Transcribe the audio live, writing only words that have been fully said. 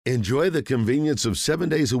Enjoy the convenience of 7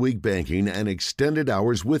 days a week banking and extended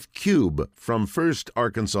hours with Cube from First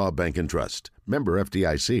Arkansas Bank and Trust. Member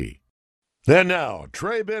FDIC. And now,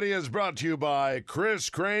 Trey Biddy is brought to you by Chris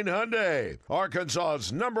Crane Hyundai,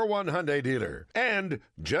 Arkansas's #1 Hyundai dealer, and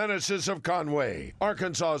Genesis of Conway,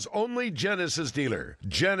 Arkansas's only Genesis dealer.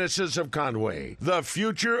 Genesis of Conway, the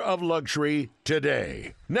future of luxury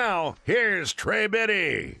today. Now, here's Trey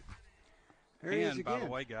Biddy. And by the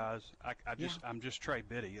way, guys, I'm just Trey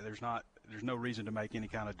Biddy. There's no reason to make any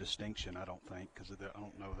kind of distinction, I don't think, because I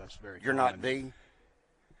don't know that's very. You're common. not B.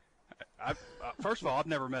 First of all, I've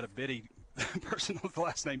never met a Biddy person with the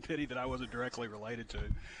last name Biddy that I wasn't directly related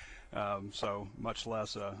to. So much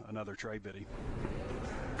less another Trey Biddy.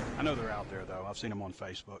 I know they're out there though. I've seen them on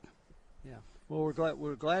Facebook. Yeah. Well,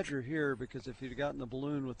 we're glad you're here, because if you'd gotten the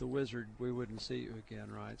balloon with the Wizard, we wouldn't see you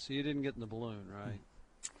again, right? So you didn't get in the balloon, right?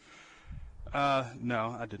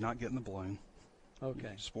 No, I did not get in the balloon.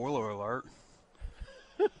 Okay. Spoiler alert.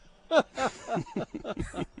 All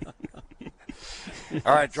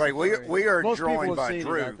right, Trey, we are Most joined by seen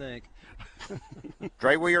Drew. it, I think.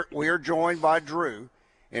 Trey, we are joined by Drew,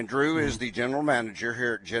 and Drew is the general manager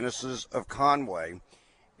here at Genesis of Conway.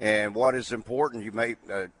 And what is important,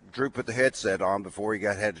 Drew put the headset on before he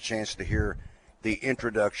had a chance to hear the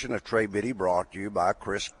introduction of Trey Biddy, brought to you by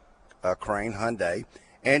Chris Crane Hyundai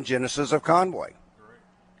and Genesis of Conway.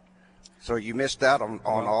 So you missed out on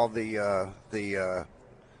all the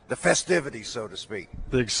festivities, so to speak.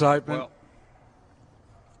 The excitement. Well,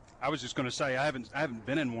 I was just going to say I haven't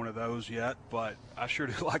been in one of those yet, but I sure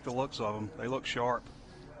do like the looks of them. They look sharp.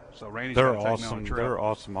 So Randy's They're got to take me on a awesome. trip. They're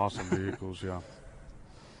awesome vehicles. Yeah.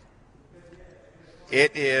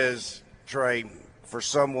 It is, Trey, for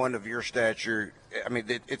someone of your stature. I mean,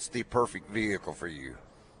 it's the perfect vehicle for you.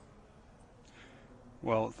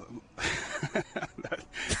 Well,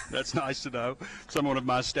 that's nice to know. Someone of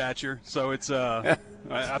my stature. So it's I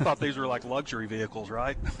thought these were like luxury vehicles,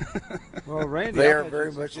 right? Well, Randy, They are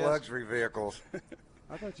very much luxury vehicles.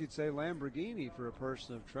 I thought you'd say Lamborghini for a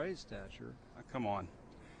person of Trey's stature. Come on.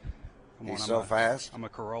 He's so fast. I'm a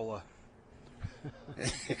Corolla.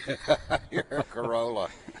 You're a Corolla.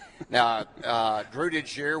 Now, Drew did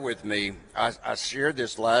share with me, I shared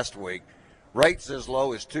this last week, rates as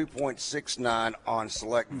low as 2.69 on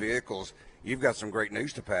select vehicles. You've got some great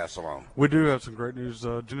news to pass along. We do have some great news.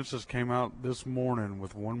 Genesis came out this morning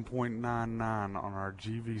with 1.99 on our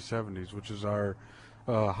GV70s, which is our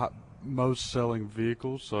most selling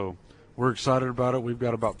vehicle. So we're excited about it. We've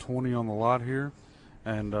got about 20 on the lot here,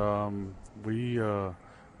 and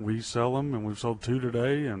we sell them, and we've sold 2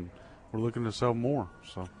 today, and we're looking to sell more.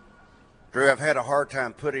 So, Drew, I've had a hard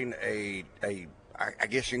time putting I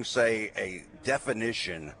guess you can say a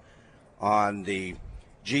definition on the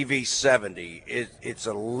GV70. It's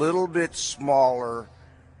a little bit smaller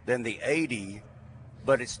than the 80,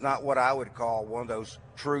 but it's not what I would call one of those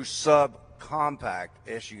true subcompact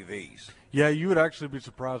SUVs. yeah, you would actually be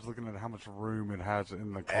surprised looking at how much room it has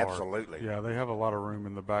in the car. Absolutely. Yeah, they have a lot of room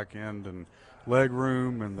in the back end and leg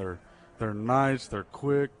room, and they're nice, they're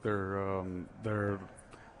quick, they're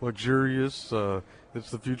luxurious. It's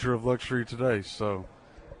the future of luxury today. So,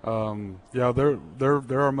 yeah,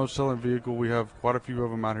 they're our most selling vehicle. We have quite a few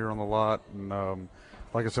of them out here on the lot, and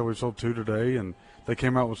like I said, we sold 2 today, and they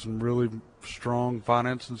came out with some really strong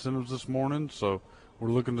finance incentives this morning. So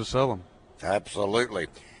we're looking to sell them. Absolutely.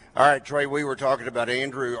 All right, Trey, we were talking about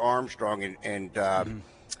Andrew Armstrong, and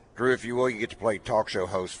Drew, if you will, you get to play talk show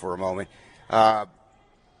host for a moment.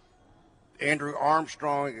 Andrew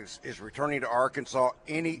Armstrong is returning to Arkansas.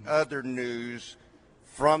 Any other news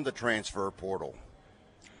from the transfer portal?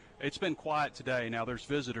 It's been quiet today. Now, there's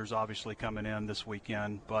visitors obviously coming in this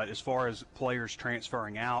weekend, but as far as players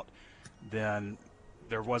transferring out, then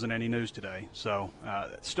there wasn't any news today. So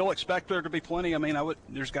still expect there to be plenty. I mean,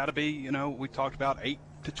 there's got to be, we talked about 8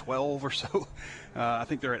 to 12 or so. I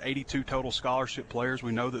think they're at 82 total scholarship players.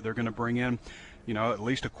 We know that they're going to bring in, at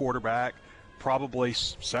least a quarterback, probably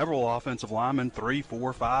several offensive linemen, 3,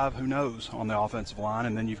 4, 5, who knows, on the offensive line.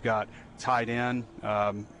 And then you've got tight end,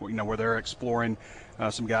 where they're exploring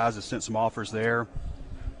some guys that sent some offers there.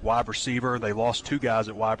 Wide receiver, they lost 2 guys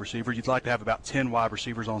at wide receiver. You'd like to have about 10 wide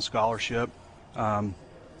receivers on scholarship.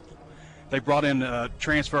 They brought in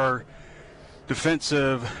transfer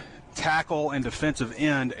defensive tackle and defensive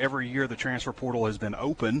end every year the transfer portal has been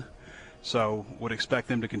open. So would expect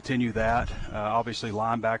them to continue that. Obviously,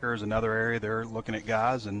 linebacker is another area they're looking at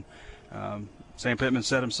guys. And Sam Pittman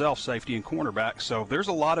said himself, safety and cornerback. So there's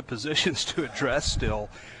a lot of positions to address still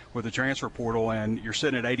with the transfer portal, and you're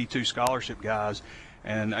sitting at 82 scholarship guys.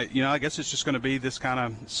 And, I guess it's just going to be this kind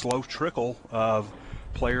of slow trickle of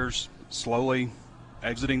players slowly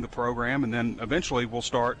exiting the program, and then eventually we'll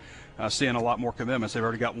start seeing a lot more commitments. They've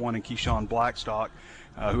already got one in Keyshawn Blackstock,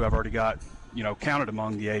 who I've already got, counted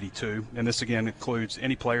among the 82. And this again includes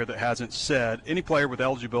any player with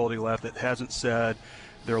eligibility left that hasn't said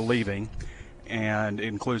they're leaving, and it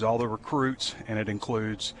includes all the recruits, and it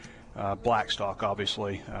includes Blackstock,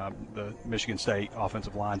 obviously, the Michigan State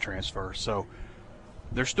offensive line transfer. So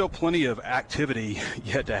there's still plenty of activity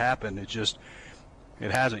yet to happen.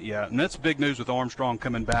 It hasn't yet. And that's big news with Armstrong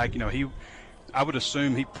coming back. I would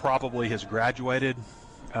assume he probably has graduated,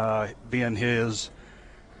 being he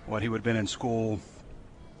would have been in school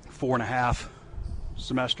 4.5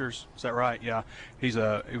 semesters. Is that right? Yeah. He was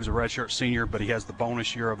a redshirt senior, but he has the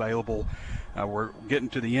bonus year available. We're getting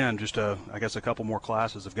to the end, just I guess a couple more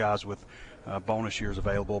classes of guys with bonus years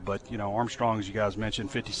available. But, Armstrong, as you guys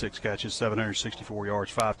mentioned, 56 catches, 764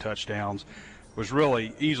 yards, 5 touchdowns, was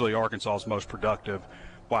really easily Arkansas's most productive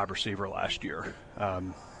wide receiver last year.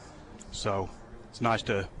 So it's nice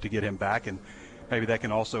to get him back, and maybe that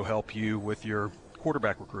can also help you with your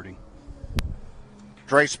quarterback recruiting.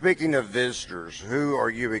 Trey, speaking of visitors, who are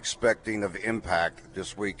you expecting of impact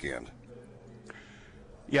this weekend?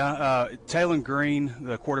 Yeah, Taylon Green,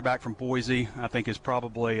 the quarterback from Boise, I think is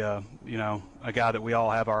probably a guy that we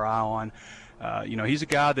all have our eye on. He's a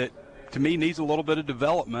guy that, to me, needs a little bit of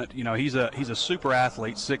development. He's a super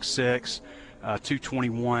athlete, 6'6",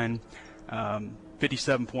 221.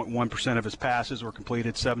 57.1% of his passes were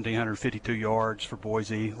completed, 1,752 yards for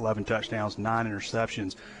Boise, 11 touchdowns, 9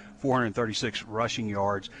 interceptions, 436 rushing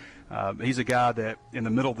yards. He's a guy that in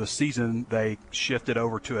the middle of the season they shifted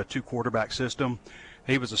over to a 2-quarterback system.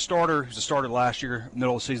 He was a starter. He was a starter last year.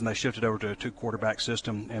 Middle of the season they shifted over to a 2-quarterback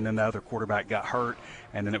system, and then the other quarterback got hurt,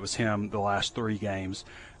 and then it was him the last 3 games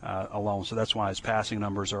alone. So that's why his passing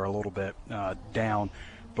numbers are a little bit down.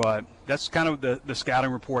 But that's kind of the scouting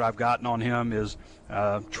report I've gotten on him is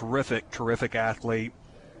terrific athlete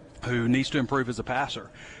who needs to improve as a passer.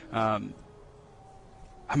 That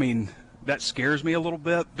scares me a little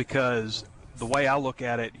bit because the way I look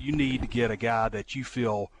at it, you need to get a guy that you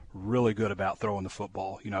feel really good about throwing the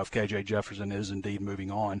football. If KJ Jefferson is indeed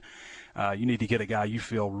moving on, you need to get a guy you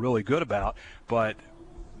feel really good about. But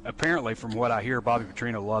apparently, from what I hear, Bobby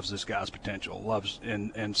Petrino loves this guy's potential.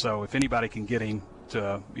 And so if anybody can get him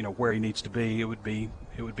to where he needs to be, it would be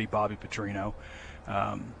Bobby Petrino.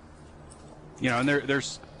 And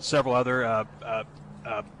there's several other I'm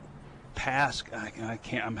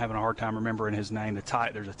having a hard time remembering his name.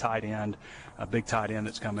 There's a tight end, a big tight end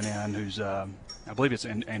that's coming in who's I believe it's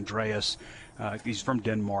Andreas. He's from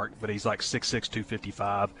Denmark, but he's like 6'6",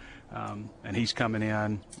 255, and he's coming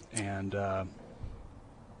in and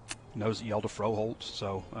knows Yelda Froholt.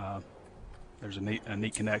 So there's a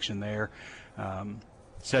neat connection there.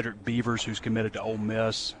 Cedric Beavers, who's committed to Ole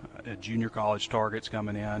Miss, a junior college target's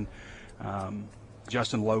coming in.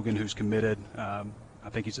 Justin Logan, who's committed. I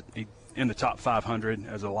think he's in the top 500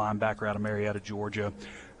 as a linebacker out of Marietta, Georgia.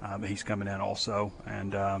 He's coming in also.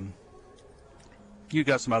 And you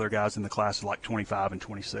got some other guys in the classes like 25 and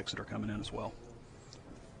 26 that are coming in as well.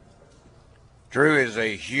 Drew is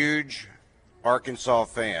a huge Arkansas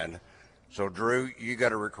fan. So, Drew, you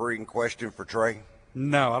got a recruiting question for Trey?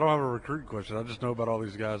 No, I don't have a recruiting question. I just know about all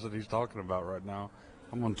these guys that he's talking about right now.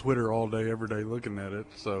 I'm on Twitter all day, every day looking at it.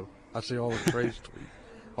 So I see all of Trey's tweets,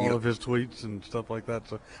 all of his tweets and stuff like that.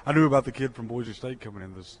 So I knew about the kid from Boise State coming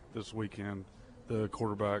in this weekend, the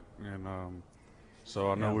quarterback. And so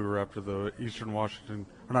I know we were after the Washington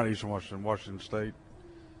State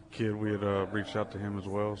kid. We had reached out to him as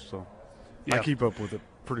well. So I keep up with it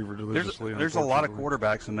pretty religiously. There's a lot of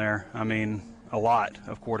quarterbacks in there. A lot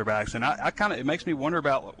of quarterbacks, and I kind of, it makes me wonder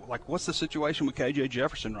about, like, what's the situation with KJ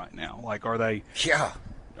Jefferson right now? Like, are they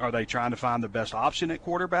trying to find the best option at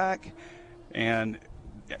quarterback, and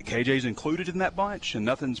KJ's included in that bunch and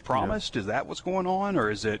nothing's promised? Is that what's going on, or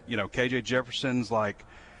is it KJ Jefferson's like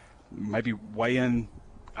maybe weighing?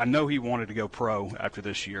 I know he wanted to go pro after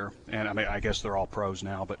this year, and I guess they're all pros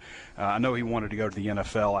now, but I know he wanted to go to the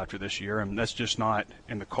NFL after this year, and that's just not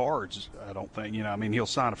in the cards, I don't think. He'll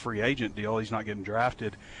sign a free agent deal. He's not getting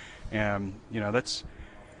drafted, and that's,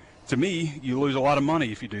 to me, you lose a lot of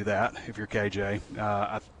money if you do that, if you're KJ.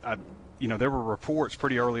 There were reports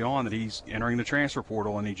pretty early on that he's entering the transfer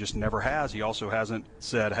portal, and he just never has. He also hasn't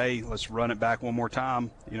said, hey, let's run it back one more time.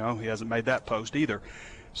 He hasn't made that post either.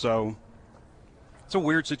 So it's a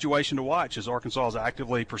weird situation to watch as Arkansas is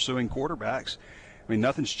actively pursuing quarterbacks.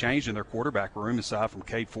 Nothing's changed in their quarterback room aside from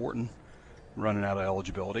Cade Fortin running out of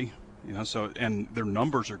eligibility. So, and their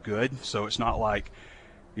numbers are good, so it's not like,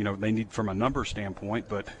 they need from a number standpoint,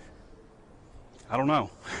 but I don't know.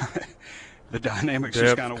 The dynamic's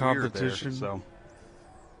just kind of weird there. So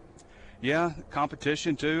Yeah,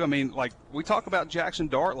 competition too. I mean, like we talk about Jackson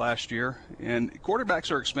Dart last year, and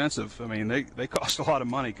quarterbacks are expensive. I mean, they cost a lot of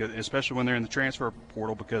money, especially when they're in the transfer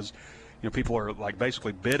portal, because people are like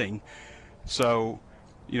basically bidding. So,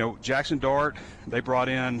 Jackson Dart, they brought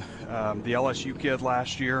in the LSU kid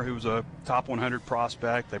last year who was a top 100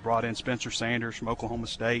 prospect. They brought in Spencer Sanders from Oklahoma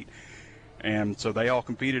State, and so they all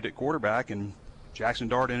competed at quarterback, and Jackson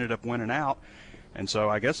Dart ended up winning out. And so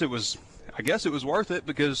I guess it was worth it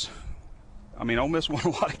because, I mean, Ole Miss won a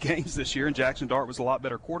lot of games this year, and Jackson Dart was a lot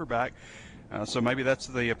better quarterback. So maybe that's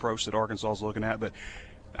the approach that Arkansas is looking at. But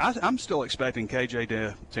I'm still expecting KJ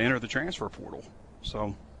to enter the transfer portal.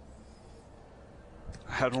 So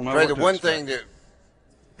I don't know. Trey, the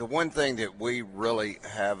one thing that we really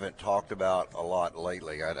haven't talked about a lot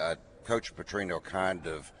lately, Coach Petrino kind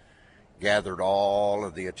of gathered all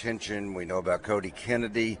of the attention. We know about Cody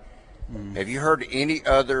Kennedy. Have you heard any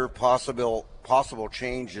other possible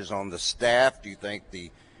changes on the staff? Do you think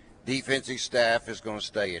the defensive staff is going to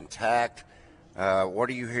stay intact? What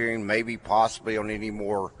are you hearing maybe possibly on any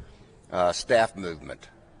more staff movement?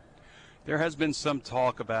 There has been some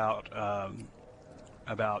talk about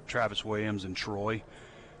Travis Williams and Troy.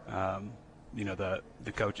 The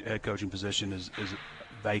head coaching position is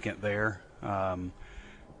vacant there.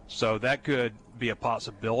 So that could be a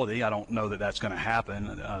possibility. I don't know that that's going to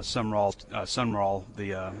happen. Sumrall,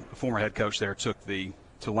 the former head coach there, took the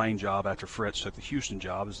Tulane job after Fritz took the Houston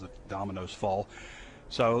job as the dominoes fall.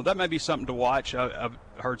 So that may be something to watch. I've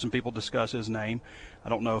heard some people discuss his name. I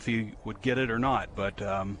don't know if he would get it or not, but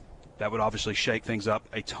that would obviously shake things up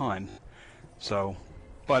a ton. So,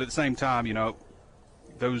 but at the same time,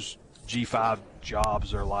 those G5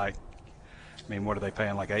 jobs are like, I mean, what are they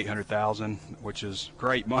paying, like $800,000, which is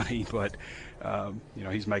great money, but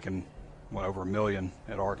he's making over $1 million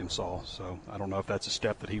at Arkansas. So I don't know if that's a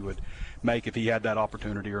step that he would make if he had that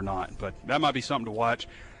opportunity or not. But that might be something to watch.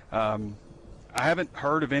 I haven't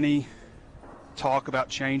heard of any talk about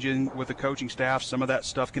changing with the coaching staff. Some of that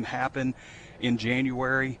stuff can happen in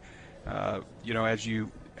January. As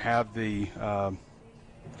you have the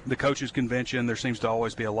coaches convention, there seems to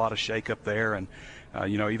always be a lot of shakeup there, and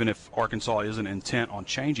even if Arkansas isn't intent on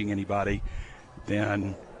changing anybody,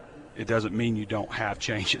 then it doesn't mean you don't have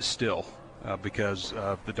changes still because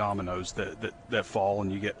of the dominoes that fall,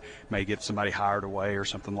 and you may get somebody hired away or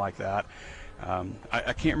something like that.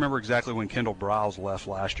 I can't remember exactly when Kendall Briles left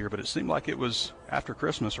last year, but it seemed like it was after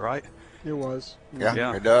Christmas, right? It was.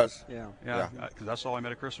 Yeah. It does. Yeah, because I saw him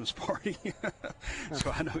at a Christmas party,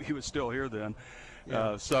 so I know he was still here then.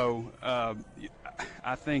 Yeah.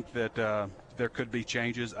 I think that there could be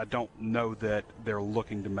changes. I don't know that they're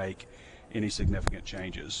looking to make any significant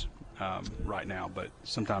changes right now, but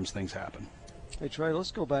sometimes things happen. Hey, Trey,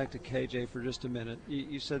 let's go back to KJ for just a minute.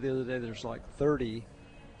 You said the other day there's like 30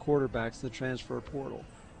 quarterbacks in the transfer portal.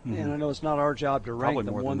 Mm-hmm. And I know it's not our job to rank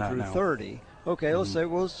them 1 through 30. Okay,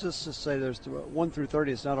 mm-hmm. let's just say there's 1 through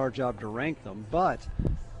 30. It's not our job to rank them. But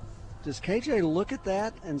does KJ look at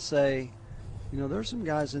that and say, there's some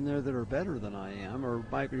guys in there that are better than I am or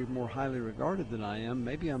might be more highly regarded than I am.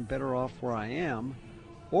 Maybe I'm better off where I am.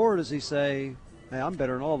 Or does he say, hey, I'm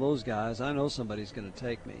better than all those guys. I know somebody's going to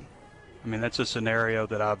take me. I mean, that's a scenario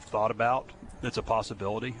that I've thought about. That's a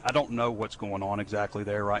possibility. I don't know what's going on exactly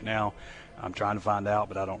there right now. I'm trying to find out,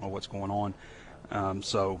 but I don't know what's going on.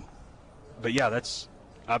 But yeah,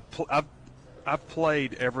 I've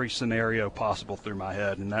played every scenario possible through my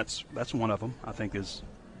head, and that's one of them I think is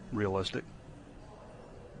realistic.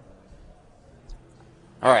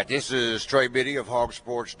 All right, this is Trey Biddy of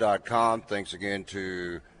hogsports.com. Thanks again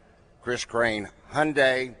to Chris Crane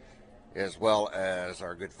Hyundai, as well as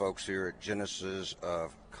our good folks here at Genesis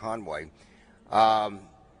of Conway. Have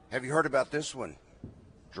you heard about this one,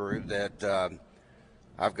 Drew, that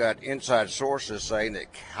I've got inside sources saying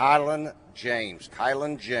that Kylan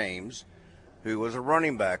James, who was a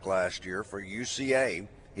running back last year for UCA,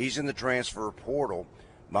 he's in the transfer portal.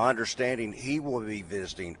 My understanding, he will be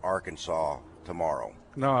visiting Arkansas tomorrow.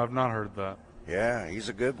 No, I've not heard that. Yeah, he's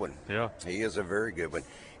a good one. Yeah. He is a very good one.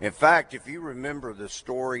 In fact, if you remember the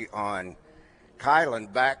story on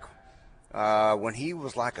Kylan back when he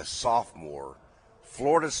was like a sophomore,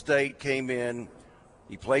 Florida State came in.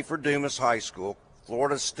 He played for Dumas High School.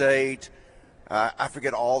 Florida State, I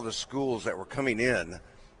forget all the schools that were coming in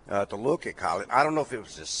to look at Kylan. I don't know if it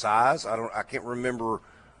was his size. I can't remember.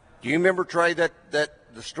 Do you remember, Trey, that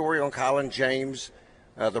the story on Kylan James,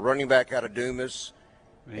 the running back out of Dumas?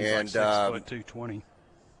 He's like 6 foot 220.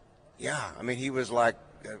 Yeah, I mean, he was like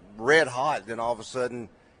red hot. Then all of a sudden,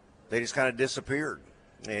 they just kind of disappeared,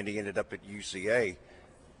 and he ended up at UCA.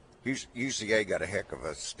 UCA got a heck of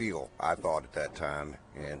a steal, I thought, at that time,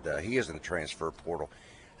 and he is in the transfer portal.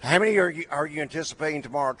 How many are you anticipating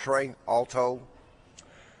tomorrow, Trey, all told?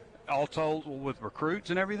 All told, with recruits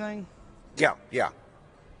and everything? Yeah.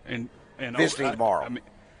 And visiting tomorrow. I mean,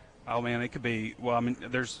 oh, man, it could be – well, I mean,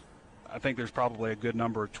 I think there's probably a good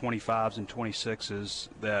number of 25s and 26s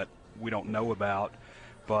that we don't know about,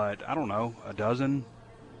 but I don't know, a dozen,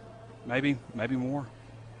 maybe more.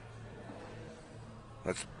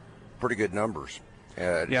 That's pretty good numbers.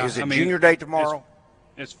 Yeah, is it junior day tomorrow?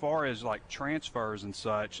 As far as like transfers and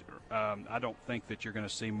such, I don't think that you're going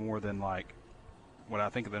to see more than like what I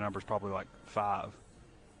think of the number is probably like 5.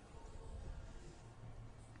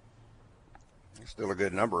 Still a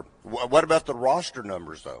good number. What about the roster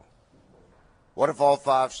numbers, though? What if all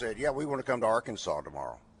 5 said, yeah, we want to come to Arkansas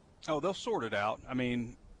tomorrow? Oh, they'll sort it out. I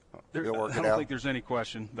mean, I They'll work it don't out. think there's any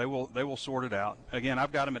question. They will sort it out. Again,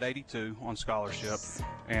 I've got them at 82 on scholarship,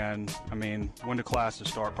 and I mean, when do classes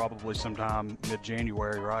start? Probably sometime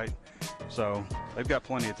mid-January, right? So they've got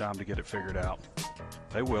plenty of time to get it figured out.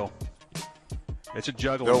 They will. It's a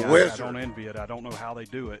juggling act. I don't envy it. I don't know how they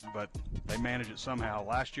do it, but they manage it somehow.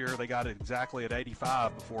 Last year, they got it exactly at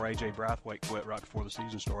 85 before A.J. Brathwaite quit right before the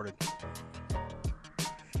season started.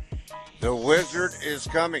 The Wizard is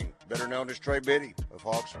coming, better known as Trey Biddy of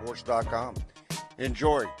hogsports.com.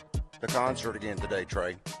 Enjoy the concert again today,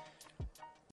 Trey.